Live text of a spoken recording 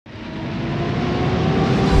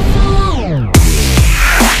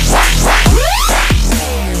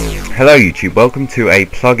Hello YouTube, welcome to a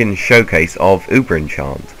plugin showcase of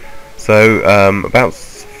Enchant. So about a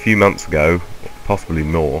few months ago, possibly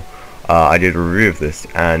more, I did a review of this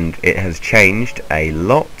and it has changed a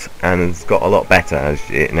lot and has got a lot better as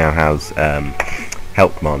it now has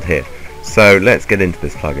help command here. So let's get into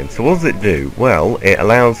this plugin. So what does it do? Well, it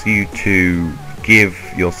allows you to give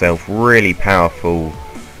yourself really powerful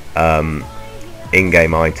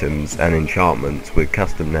in-game items and enchantments with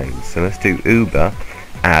custom names. So let's do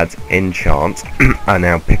add enchant and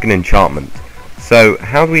now pick an enchantment. So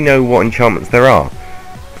how do we know what enchantments there are?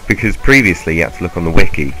 Because previously you had to look on the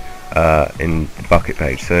wiki in the Bukkit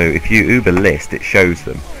page. So if you list, it shows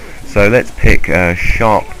them. So let's pick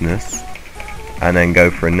sharpness and then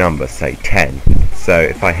go for a number, say 10. So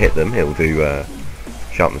if I hit them, it will do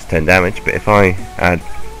sharpness 10 damage, but if I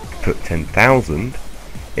put 10,000,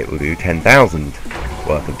 it will do 10,000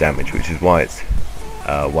 worth of damage, which is why it's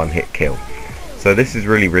one hit kill. So this is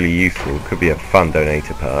really useful. Could be a fun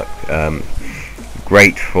donator perk.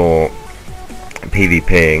 Great for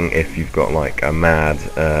PvPing if you've got like a mad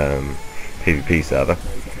PvP server.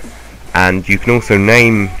 And you can also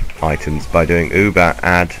name items by doing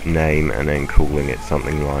add name and then calling it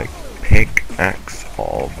something like Pickaxe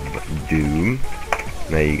of Doom.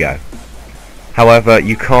 There you go. However,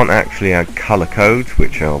 you can't actually add color code,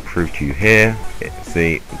 which I'll prove to you here.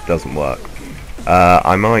 See, it doesn't work.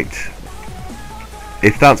 I might,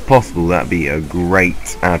 if that's possible, that'd be a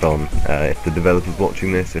great add-on if the developer's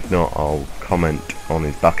watching this. If not, I'll comment on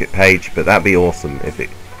his Bukkit page, but that'd be awesome if it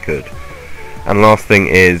could. And last thing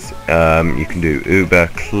is, you can do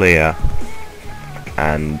clear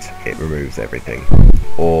and it removes everything.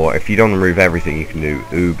 Or if you don't remove everything, you can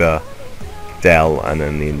do del and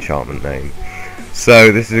then the enchantment name.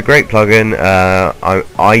 So this is a great plugin.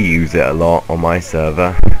 I use it a lot on my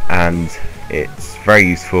server and it's very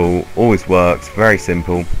useful, always works, very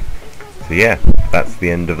simple. So yeah, that's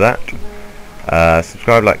the end of that.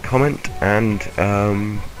 Subscribe, like, comment, and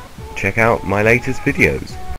check out my latest videos.